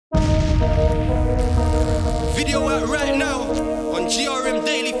Video out right now on GRM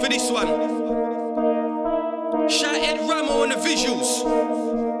Daily for this one. Shout Ed Ramo on the visuals.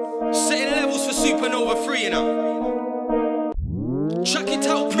 Setting levels for Supernova 3, you know. Chuck it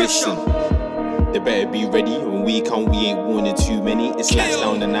out, pressure. They better be ready. When we come, we ain't warning too many. It's lights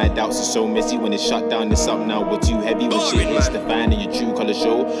down and night outs are so messy. When it's shut down, it's up now, we're too heavy. When shit hits the fan and your true colour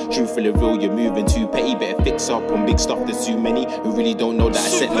show, truthfully real, you're moving too petty. Better fix up on big stuff, there's too many who really don't know that I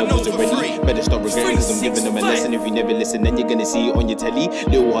set levels already. Better stop regretting, cause I'm giving them a lesson. If you never listen, then you're gonna see it on your telly.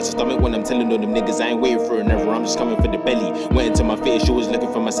 Little heart to stomach when I'm telling all them niggas I ain't waiting for it never, I'm just coming for the belly. Went into my face, she was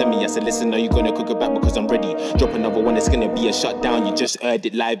looking for my semi. I said, listen, are you gonna cook it back because I'm ready? Drop another one, it's gonna be a shutdown. You just heard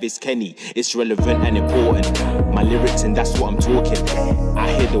it live, it's Kenny. It's relevant and important. My lyrics and that's what I'm talking.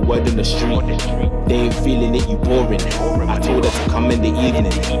 I hear the word on the street. They ain't feeling it, you boring. I told her to come in the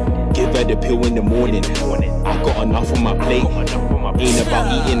evening, give her the pill in the morning. I got enough on my plate. Ain't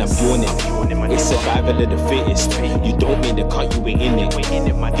about eating, I'm yawning. It's survival of the fittest. You don't make the cut, you ain't in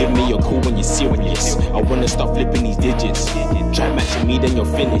it. Give me your call when you're serious. I wanna start flipping these digits. Try matching me, then you're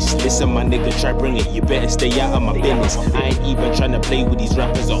finished. Listen, my nigga, try bring it. You better stay out of my business. I ain't even trying to play with these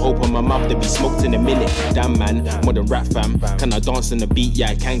rappers. I open my mouth to be smoked in a minute. Damn man, more than rap fam. Can I dance on the beat?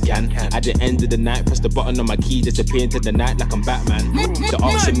 Yeah, I can. At the end of the night, press the button on my key, disappear into the night like I'm Batman. They're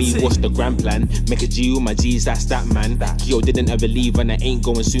asking me what's the grand plan. Make a G with my G's, that's that man. Yo didn't ever leave and I ain't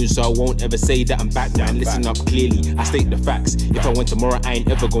going soon, so I won't ever say that I'm back, man. Listen up clearly, I state the facts. If I went tomorrow, I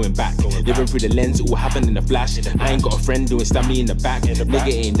ain't ever going back. Living through the lens, it will happen in a flash. I ain't got a friend doing stab me in the back.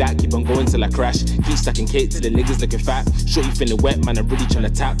 Nigga ain't that, keep on going till I crash. Keep stacking cake till the niggas looking fat. Shorty feeling wet, man, I'm really trying to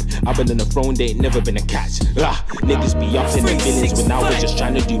tap. I've been on the throne, they ain't never been a catch. Niggas be up in their feelings, but now we're just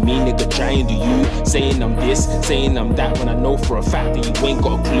trying to do me, nigga, trying to do you. Saying I'm this, saying I'm that, when I know for a fact that you ain't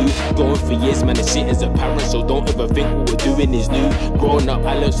got a clue. Going for years, man, the shit is apparent, so don't ever think what we're doing is new. Growing up,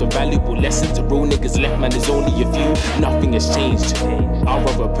 I learned some valuable lessons. The real niggas left, man, there's only a few. Nothing has changed. I'd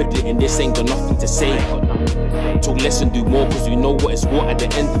rather put it in this, ain't got nothing to say. Talk less and do more, cause we know what is what at the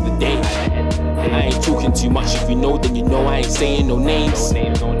end of the day. I ain't talking too much, if you know then you know I ain't saying no names.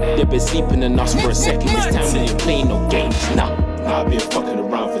 They've been sleeping on us for a second, it's time we ain't playing no games. Nah, I've been fucking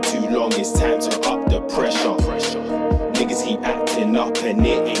around for too long, it's time to up the pressure. Niggas keep acting up and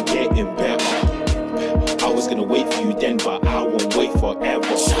it ain't getting better. I was gonna wait for you then, but I won't wait forever.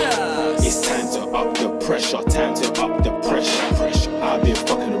 It's time to up the pressure, time to up the pressure. I've been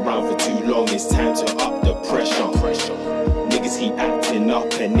fucking around for too long, it's time to up the pressure. Niggas keep acting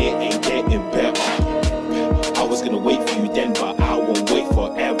up and it ain't getting better. I was gonna wait for you then, but I won't wait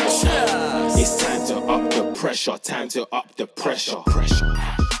forever. It's time to up the pressure, time to up the pressure.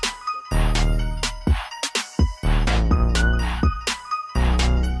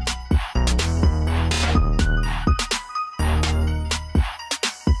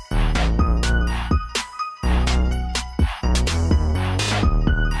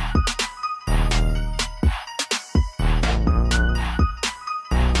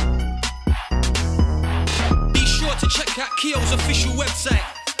 Check out Keo's official website.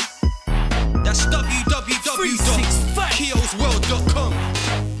 That's www.